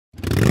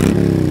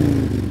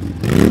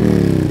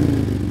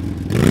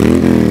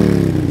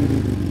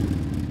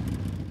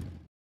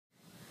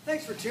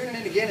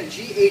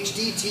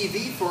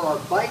GHDTV for our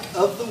Bike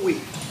of the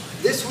Week.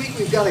 This week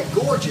we've got a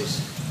gorgeous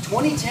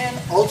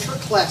 2010 Ultra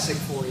Classic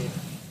for you.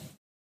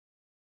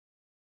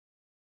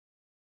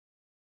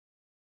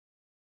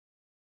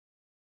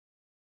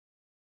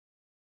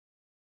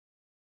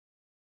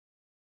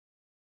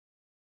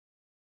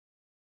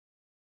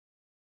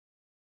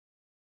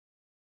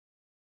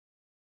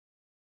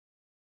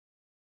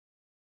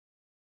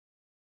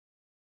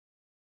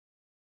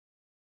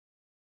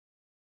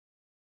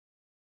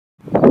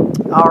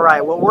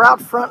 Alright, well we're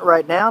out front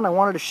right now and I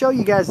wanted to show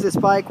you guys this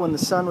bike when the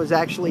sun was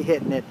actually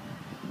hitting it.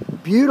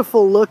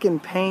 Beautiful looking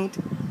paint,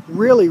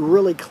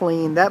 really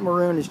clean. That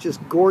maroon is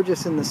just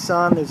gorgeous in the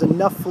sun. There's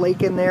enough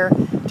flake in there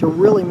to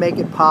really make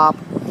it pop.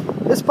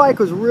 This bike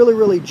was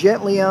really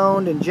gently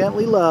owned and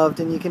gently loved,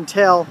 and you can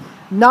tell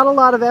not a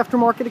lot of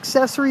aftermarket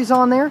accessories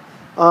on there.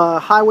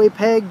 Highway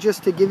peg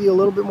just to give you a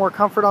little bit more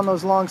comfort on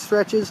those long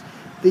stretches.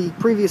 The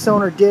previous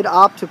owner did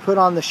opt to put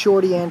on the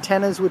shorty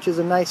antennas, which is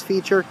a nice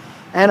feature.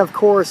 And of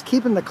course,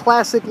 keeping the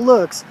classic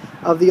looks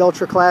of the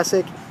Ultra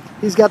Classic,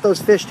 he's got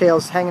those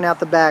fishtails hanging out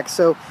the back.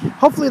 So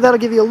hopefully that'll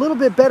give you a little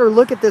bit better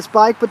look at this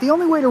bike. But the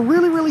only way to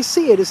really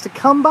see it is to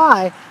come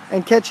by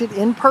and catch it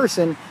in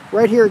person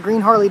right here at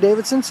Green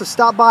Harley-Davidson. So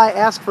stop by,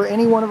 ask for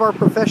any one of our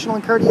professional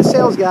and courteous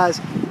sales guys,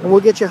 and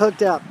we'll get you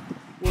hooked up.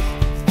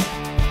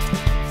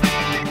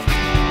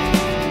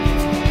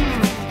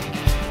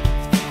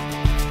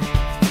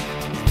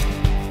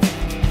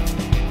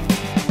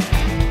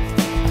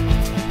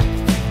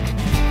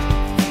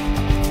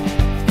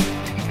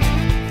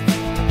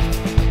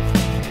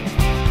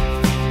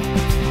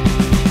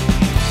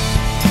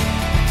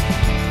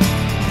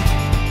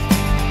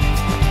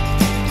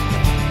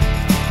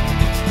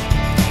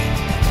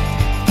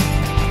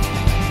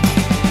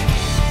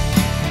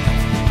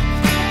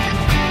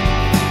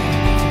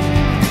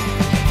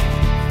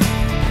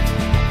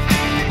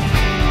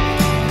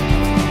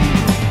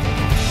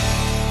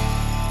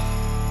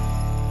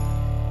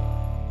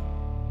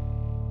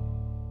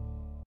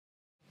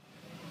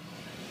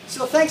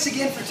 So thanks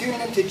again for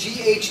tuning in to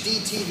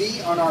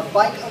GHDTV on our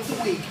Bike of the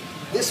Week.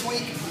 This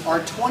week, our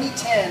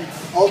 2010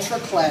 Ultra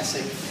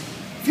Classic.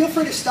 Feel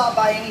free to stop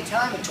by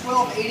anytime at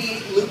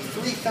 1288 Loop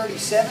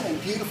 337 in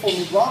beautiful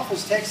New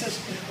Braunfels, Texas,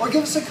 or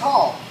give us a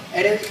call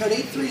at area code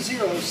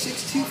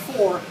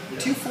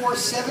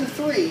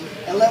 830-624-2473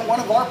 and let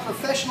one of our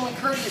professional and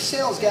courteous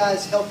sales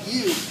guys help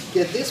you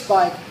get this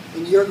bike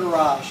in your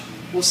garage.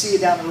 We'll see you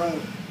down the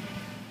road.